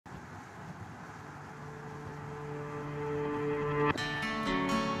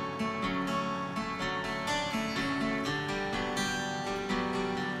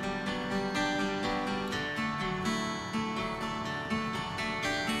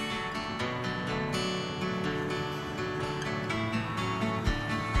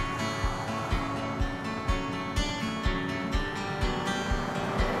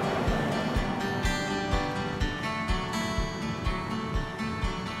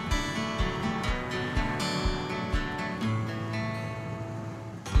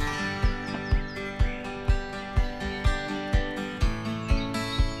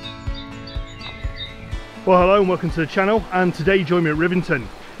Well, hello and welcome to the channel, and today you join me at Rivington.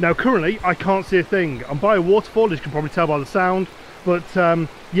 Now currently I can't see a thing. I'm by a waterfall, as you can probably tell by the sound, but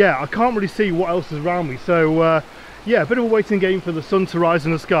yeah, I can't really see what else is around me, so yeah, a bit of a waiting game for the sun to rise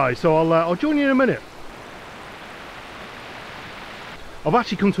in the sky, so I'll join you in a minute. I've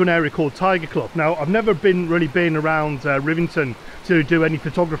actually come to an area called Clough. Now I've never really been around Rivington to do any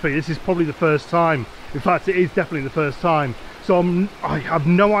photography. This is probably the first time. In fact, it is definitely the first time. So I have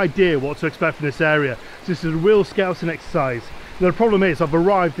no idea what to expect from this area. So this is a real scouting exercise. Now the problem is I've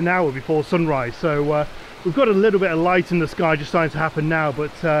arrived an hour before sunrise, so we've got a little bit of light in the sky just starting to happen now,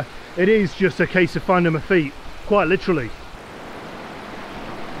 but it is just a case of finding my feet, quite literally.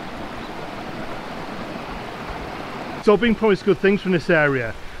 So I've been promised good things from this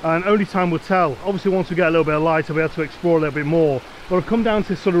area, and only time will tell. Obviously once we get a little bit of light I'll be able to explore a little bit more, but I've come down to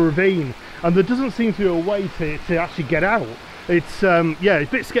this sort of ravine and there doesn't seem to be a way to actually get out. It's yeah, it's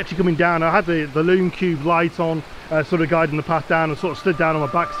a bit sketchy coming down. I had the Lume Cube light on, sort of guiding the path down, and sort of slid down on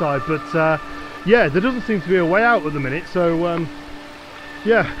my backside, but yeah, there doesn't seem to be a way out at the minute, so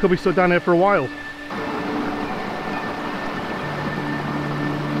yeah, could be stuck down here for a while.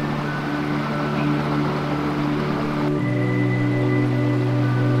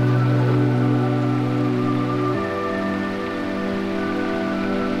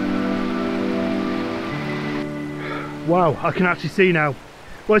 Wow, I can actually see now.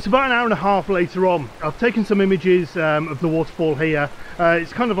 Well, it's about an hour and a half later on. I've taken some images of the waterfall here.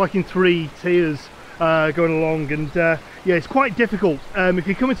 It's kind of like in 3 tiers going along, and yeah, it's quite difficult. If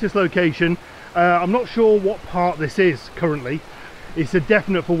you come into this location, I'm not sure what part this is currently. It's a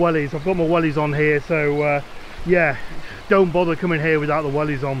definite for wellies. I've got my wellies on here, so yeah, don't bother coming here without the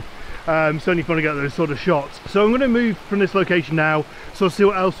wellies on. It's only fun to get those sort of shots. So I'm going to move from this location now, so I'll see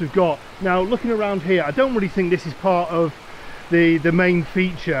what else we've got. Now looking around here, I don't really think this is part of the main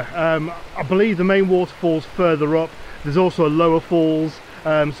feature. I believe the main waterfall's further up. There's also a lower falls,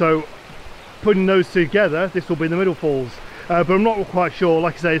 so putting those together, this will be the middle falls, but I'm not quite sure.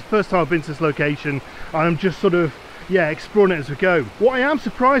 Like I say, it's the first time I've been to this location, and I'm just sort of, yeah, exploring it as we go. What I am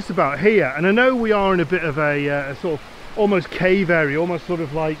surprised about here, and I know we are in a bit of a sort of almost cave area, almost sort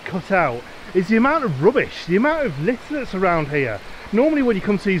of like cut out, is the amount of rubbish, the amount of litter that's around here. Normally when you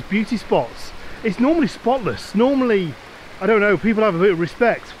come to these beauty spots, it's normally spotless. Normally, I don't know, people have a bit of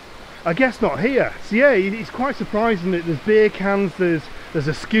respect. I guess not here. So yeah, it's quite surprising that there's beer cans, there's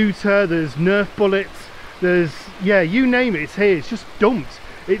a scooter, there's Nerf bullets, there's, yeah, you name it, it's here. It's just dumped.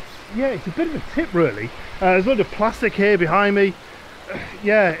 It's, yeah, it's a bit of a tip really. There's a lot of plastic here behind me.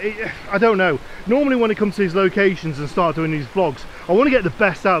 Yeah, I don't know. Normally when it comes to these locations and start doing these vlogs, I want to get the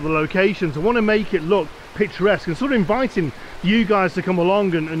best out of the locations. I want to make it look picturesque and sort of inviting you guys to come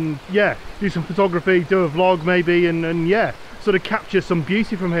along and yeah, do some photography, do a vlog maybe, and yeah, sort of capture some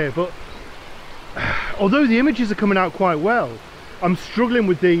beauty from here. But although the images are coming out quite well, I'm struggling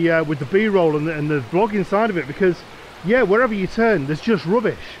with the B-roll and the vlogging side of it, because yeah, wherever you turn there's just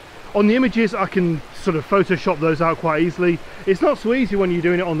rubbish. On the images I can sort of Photoshop those out quite easily. It's not so easy when you're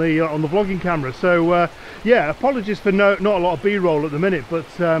doing it on the vlogging camera. So yeah, apologies for not a lot of B-roll at the minute, but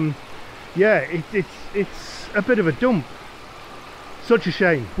yeah, it's a bit of a dump. Such a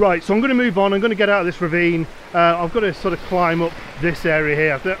shame. Right, so I'm going to move on. I'm going to get out of this ravine. I've got to sort of climb up this area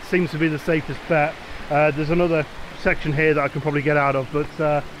here. That seems to be the safest bet. There's another section here that I can probably get out of, but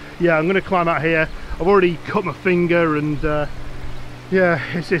yeah, I'm going to climb out here. I've already cut my finger, and yeah,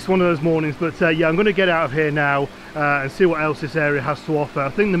 it's one of those mornings, but yeah, I'm going to get out of here now and see what else this area has to offer. I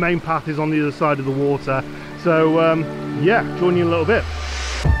think the main path is on the other side of the water, so yeah, join you in a little bit.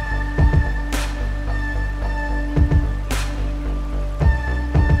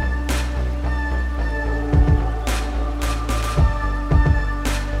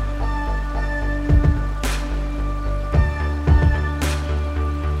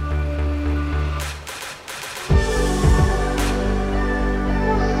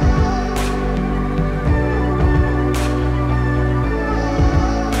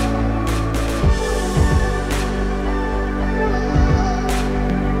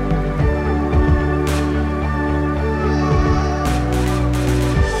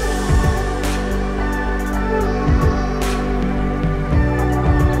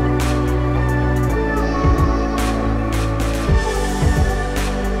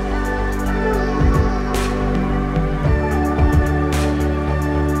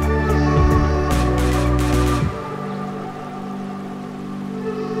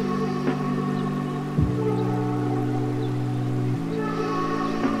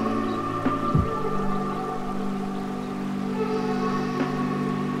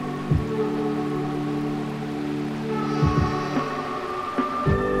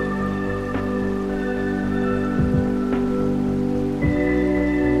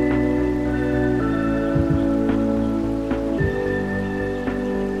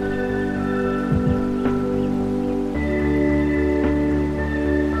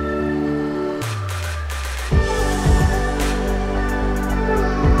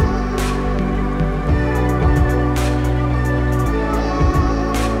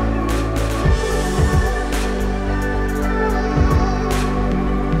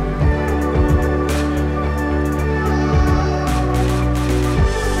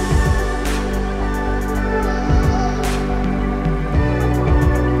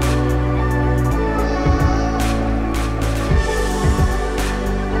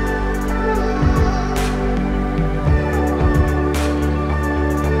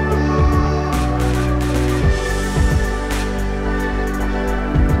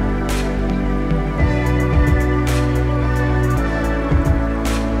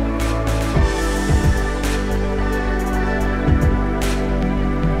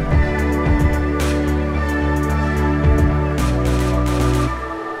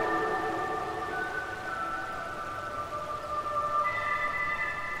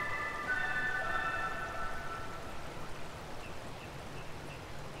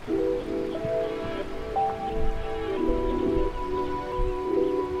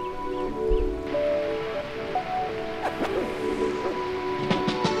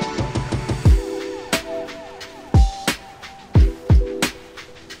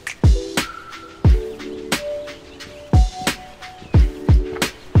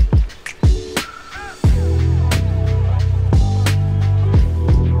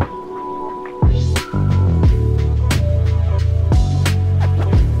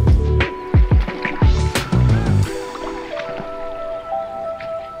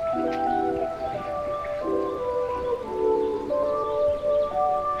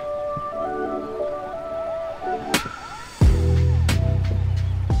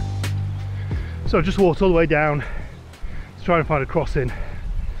 So I just walked all the way down to try and find a crossing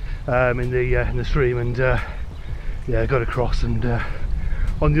in the stream, and yeah, got across, and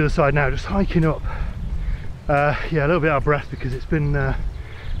on the other side now, just hiking up. Yeah, a little bit out of breath because it's been a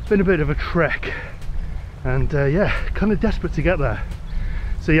bit of a trek, and yeah, kind of desperate to get there.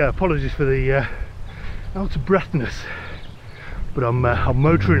 So yeah, apologies for the out of breathness, but I'm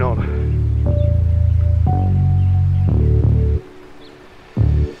motoring on.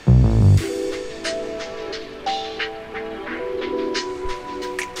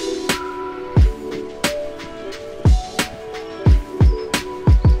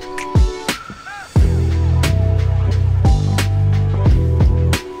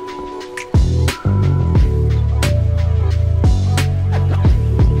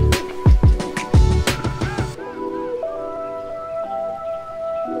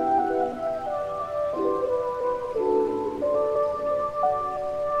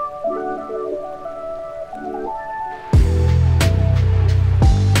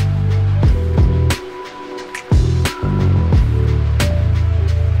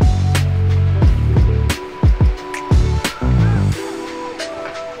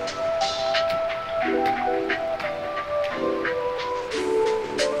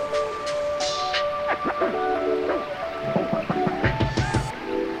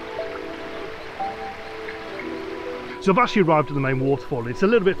 So I've actually arrived at the main waterfall. It's a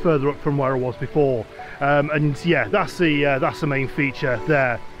little bit further up from where I was before, and yeah, that's the main feature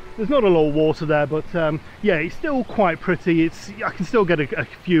there. There's not a lot of water there, but yeah, it's still quite pretty. I can still get a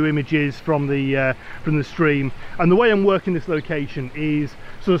few images from the stream. And the way I'm working this location is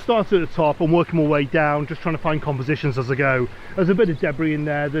sort of start at the top and working my way down, just trying to find compositions as I go. There's a bit of debris in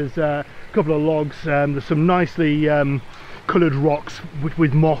there. There's a couple of logs. There's some nicely coloured rocks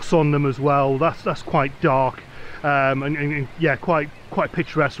with moss on them as well. That's quite dark. And yeah, quite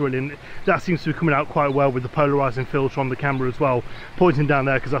picturesque really, and that seems to be coming out quite well with the polarizing filter on the camera as well, pointing down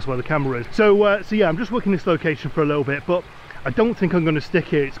there because that's where the camera is. So yeah, I'm just working this location for a little bit, but I don't think I'm going to stick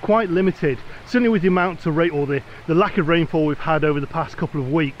here. It's quite limited, certainly with the amount of rain or the lack of rainfall we've had over the past couple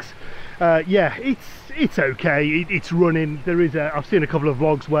of weeks. Yeah, it's okay. It's running. There is I've seen a couple of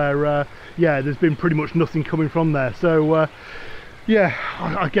vlogs where yeah, there's been pretty much nothing coming from there. So yeah,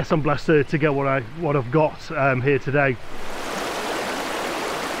 I guess I'm blessed to get what I've got here today.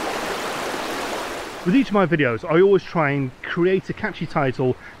 With each of my videos, I always try and create a catchy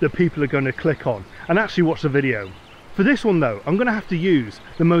title that people are going to click on and actually watch the video. For this one though, I'm going to have to use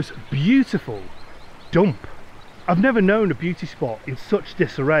the most beautiful dump. I've never known a beauty spot in such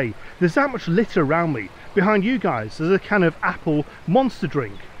disarray. There's that much litter around me. Behind you guys, there's a can of apple monster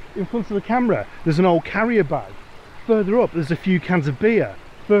drink. In front of the camera, there's an old carrier bag. Further up, there's a few cans of beer.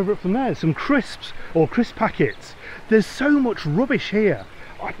 Further up from there, some crisps or crisp packets. There's so much rubbish here.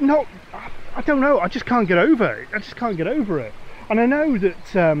 I don't know, I just can't get over it. I just can't get over it. And I know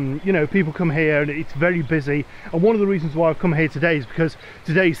that you know, people come here and it's very busy, and one of the reasons why I've come here today is because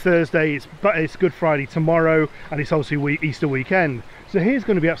today's Thursday, it's Good Friday tomorrow, and it's obviously Easter weekend. So here's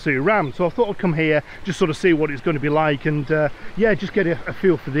going to be absolutely rammed. So I thought I'd come here, just sort of see what it's going to be like, and yeah, just get a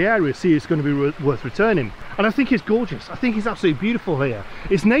feel for the area, see if it's going to be worth returning. And I think it's gorgeous. I think it's absolutely beautiful here.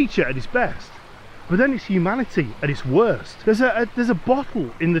 It's nature at its best, but then it's humanity at its worst. There's a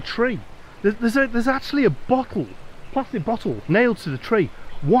bottle in the tree. There's actually a bottle, plastic bottle, nailed to the tree.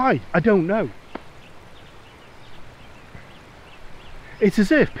 Why? I don't know. It's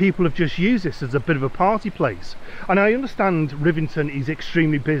as if people have just used this as a bit of a party place. And I understand Rivington is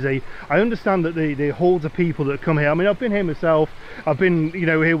extremely busy. I understand that the hordes of people that come here. I mean, I've been here myself. I've been, you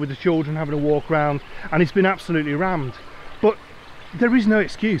know, here with the children having a walk around, and it's been absolutely rammed. But there is no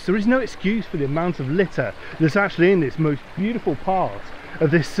excuse. There is no excuse for the amount of litter that's actually in this most beautiful part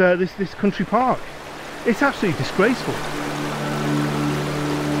of this country park. It's absolutely disgraceful.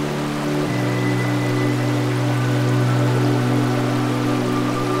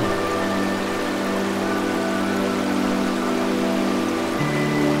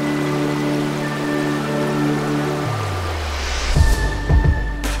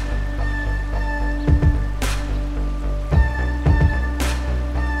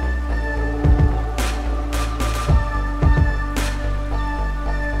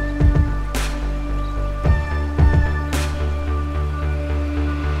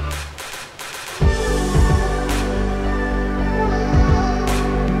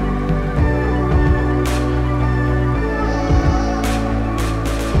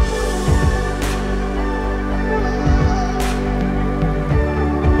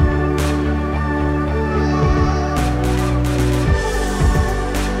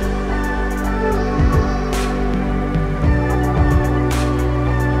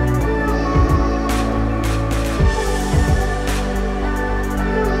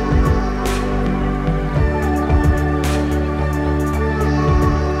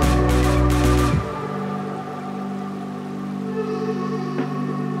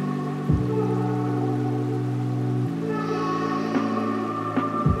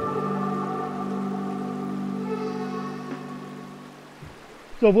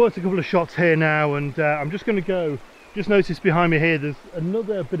 So I've worked a couple of shots here now, and I'm just going to go, just notice behind me here there's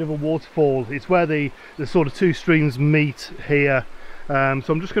another bit of a waterfall. It's where the sort of two streams meet here, so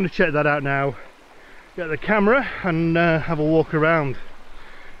I'm just going to check that out now, get the camera and have a walk around.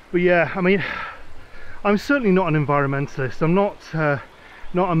 But yeah, I mean, I'm certainly not an environmentalist. I'm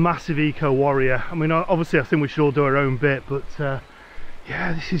not a massive eco warrior. I mean, obviously I think we should all do our own bit, but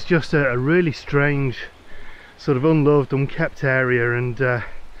yeah, this is just a really strange, sort of unloved, unkept area, and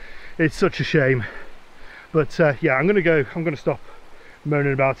it's such a shame. But yeah, I'm gonna stop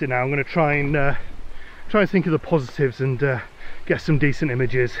moaning about it now. I'm gonna try and think of the positives and get some decent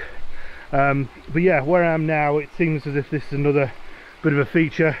images. But yeah, where I am now, it seems as if this is another bit of a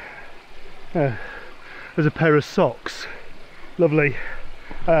feature. There's a pair of socks, lovely.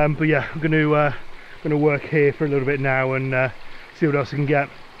 But yeah, I'm gonna work here for a little bit now and see what else I can get.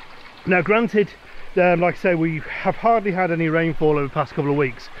 Now granted, like I say, we have hardly had any rainfall over the past couple of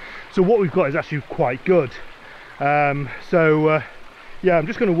weeks, so what we've got is actually quite good. So yeah, I'm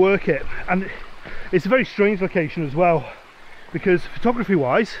just going to work it, and it's a very strange location as well, because photography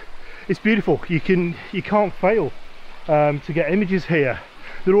wise it's beautiful. You can't fail to get images here.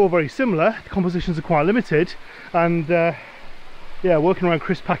 They're all very similar, the compositions are quite limited, and yeah, working around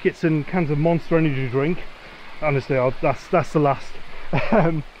crisp packets and cans of Monster energy drink, honestly, that's the last.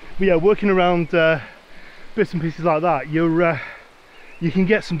 But yeah, working around bits and pieces like that, you can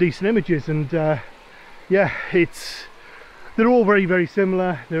get some decent images, and yeah, they're all very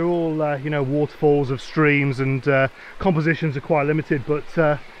similar. They're all you know, waterfalls of streams, and compositions are quite limited,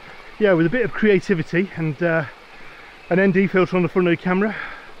 but yeah, with a bit of creativity and an ND filter on the front of the camera,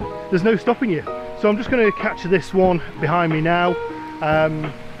 there's no stopping you. So I'm just going to capture this one behind me now.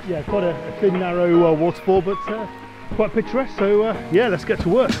 Yeah, quite a thin, narrow waterfall, but quite picturesque. So yeah, let's get to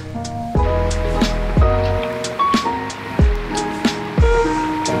work.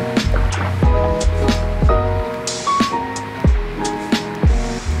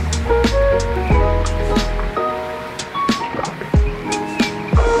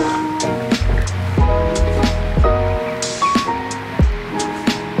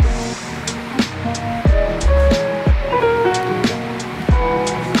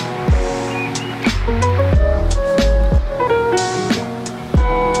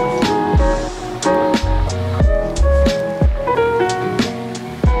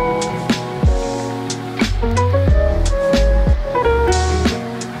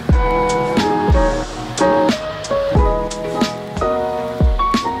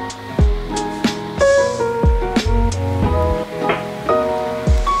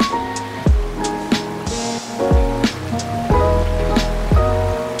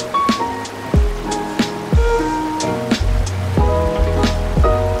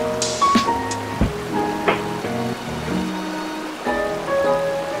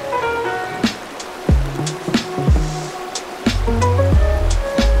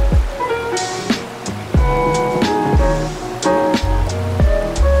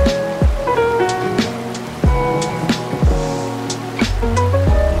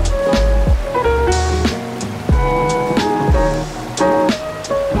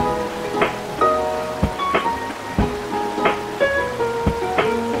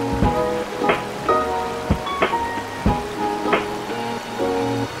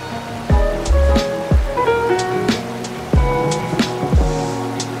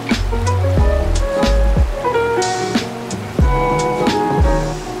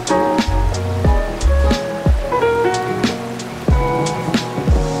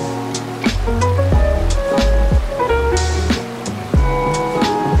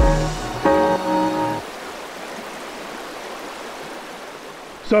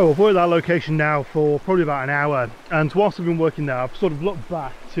 So I've worked that location now for probably about an hour, and whilst I've been working there, I've sort of looked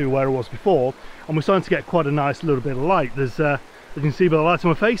back to where I was before, and we're starting to get quite a nice little bit of light. There's as you can see by the light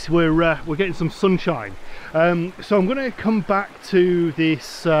on my face, we're getting some sunshine. So I'm going to come back to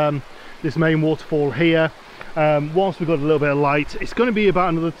this this main waterfall here. Whilst we've got a little bit of light, it's going to be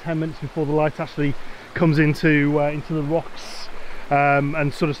about another 10 minutes before the light actually comes into the rocks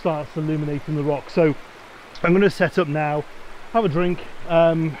and sort of starts illuminating the rocks. So I'm going to set up now, have a drink,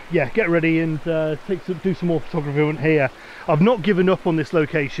 yeah, get ready, and do some more photography here. I've not given up on this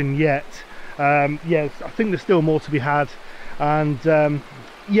location yet. Yeah, I think there's still more to be had, and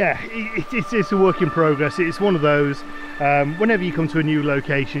yeah, it's a work in progress. It's one of those, whenever you come to a new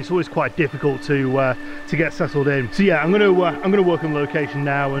location, it's always quite difficult to get settled in. So yeah, I'm gonna work on the location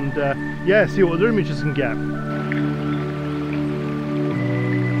now, and yeah, see what other images I can get.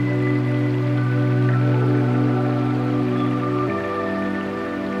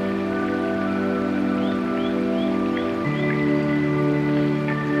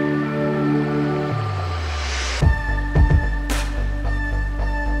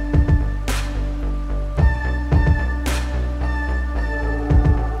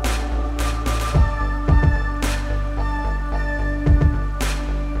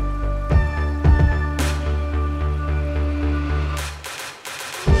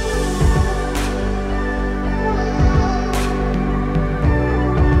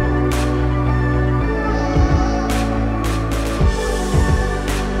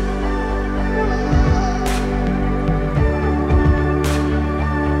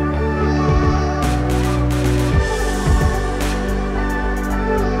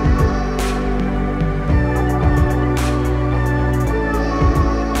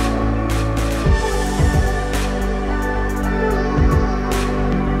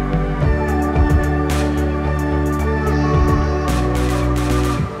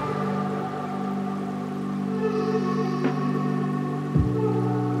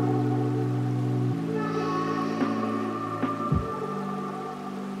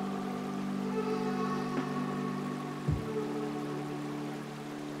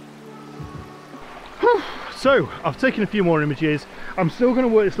 So I've taken a few more images. I'm still going to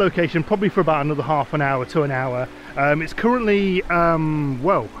work this location probably for about another half an hour to an hour. It's currently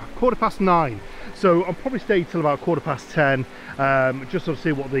well, 9:15, so I'll probably stay till about 10:15, just sort of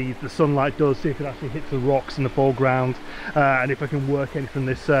see what the sunlight does, see if it actually hits the rocks in the foreground, and if I can work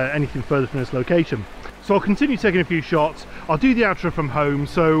anything further from this location. So I'll continue taking a few shots. I'll do the outro from home,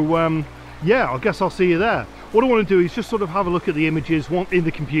 so yeah, I guess I'll see you there. What I want to do is just sort of have a look at the images in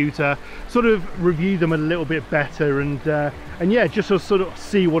the computer, sort of review them a little bit better, and yeah, just sort of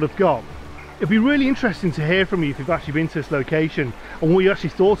see what I've got. It'd be really interesting to hear from you if you've actually been to this location and what you actually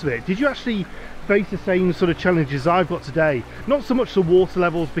thought of it. Did you actually face the same sort of challenges I've got today? Not so much the water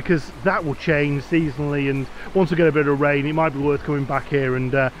levels, because that will change seasonally, and once we get a bit of rain it might be worth coming back here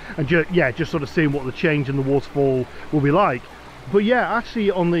and yeah, just sort of seeing what the change in the waterfall will be like. But yeah, actually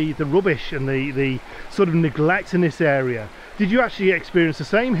on the rubbish and the sort of neglect in this area, did you actually experience the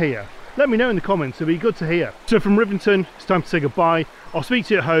same here? Let me know in the comments, it'd be good to hear. So from Rivington, it's time to say goodbye. I'll speak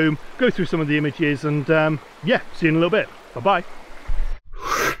to you at home, go through some of the images, and yeah, see you in a little bit. Bye-bye.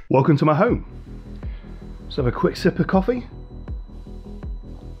 Welcome to my home. Let's have a quick sip of coffee.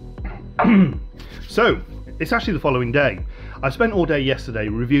 So, it's actually the following day. I spent all day yesterday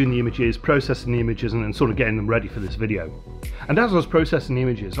reviewing the images, processing the images, and then sort of getting them ready for this video. And as I was processing the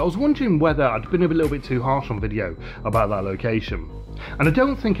images, I was wondering whether I'd been a little bit too harsh on video about that location. And I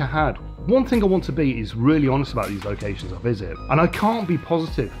don't think I had. One thing I want to be is really honest about these locations I visit, and I can't be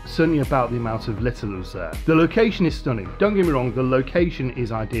positive certainly about the amount of litter that was there. The location is stunning, don't get me wrong, the location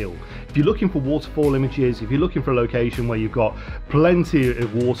is ideal. If you're looking for waterfall images, if you're looking for a location where you've got plenty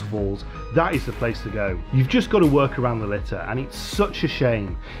of waterfalls, that is the place to go. You've just got to work around the litter, and it's such a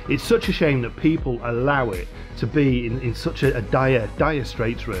shame. It's such a shame that people allow it to be in such a dire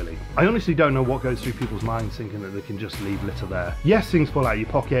straits, really. I honestly don't know what goes through people's minds thinking that they can just leave litter there. Yes, things fall out of your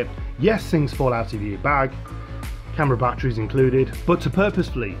pocket. Yes, things fall out of your bag, camera batteries included, but to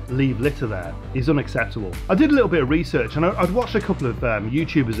purposefully leave litter there is unacceptable. I did a little bit of research, and I'd watched a couple of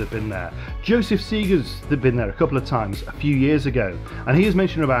YouTubers that have been there. Joseph Seeger's been there a couple of times a few years ago, and he has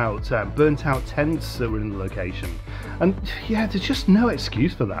mentioned about burnt out tents that were in the location. And yeah, there's just no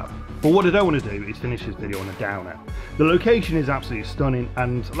excuse for that. But what I don't want to do is finish this video on a downer. The location is absolutely stunning,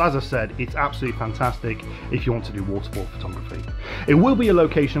 and as I said, it's absolutely fantastic if you want to do waterfall photography. It will be a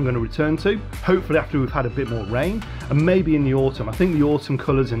location I'm going to return to, hopefully after we've had a bit more rain, and maybe in the autumn. I think the autumn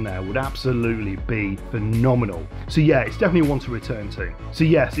colours in there would absolutely be phenomenal. So yeah, it's definitely one to return to. So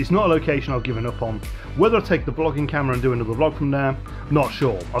yes, it's not a location I've given up on. Whether I take the vlogging camera and do another vlog from there, not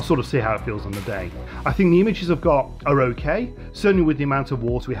sure. I'll sort of see how it feels on the day. I think the images I've got are okay, certainly with the amount of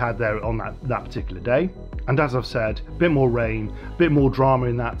water we had there on that particular day. And as I've said, a bit more rain, a bit more drama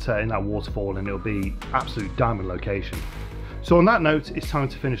in that waterfall, and it'll be absolute diamond location. So on that note, it's time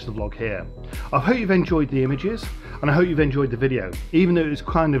to finish the vlog here. I hope you've enjoyed the images, and I hope you've enjoyed the video, even though it was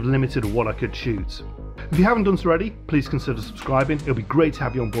kind of limited of what I could shoot. If you haven't done so already, please consider subscribing. It'll be great to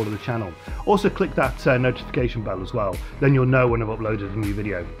have you on board of the channel. Also click that notification bell as well, then you'll know when I've uploaded a new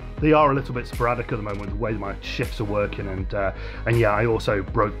video. They are a little bit sporadic at the moment, the way my shifts are working, and yeah, I also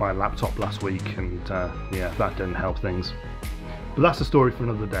broke my laptop last week, and yeah, that didn't help things. But that's a story for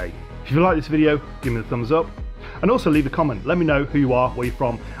another day. If you like this video, give me a thumbs up, and also leave a comment. Let me know who you are, where you're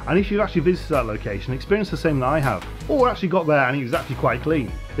from, and if you've actually visited that location, experienced the same that I have, or actually got there and it was actually quite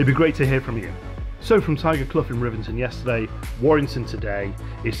clean. It'd be great to hear from you. So from Tiger Clough in Rivington yesterday, Warrington today,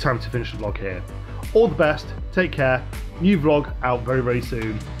 it's time to finish the vlog here. All the best, take care, new vlog out very, very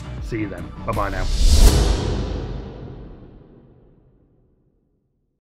soon. See you then. Bye bye now.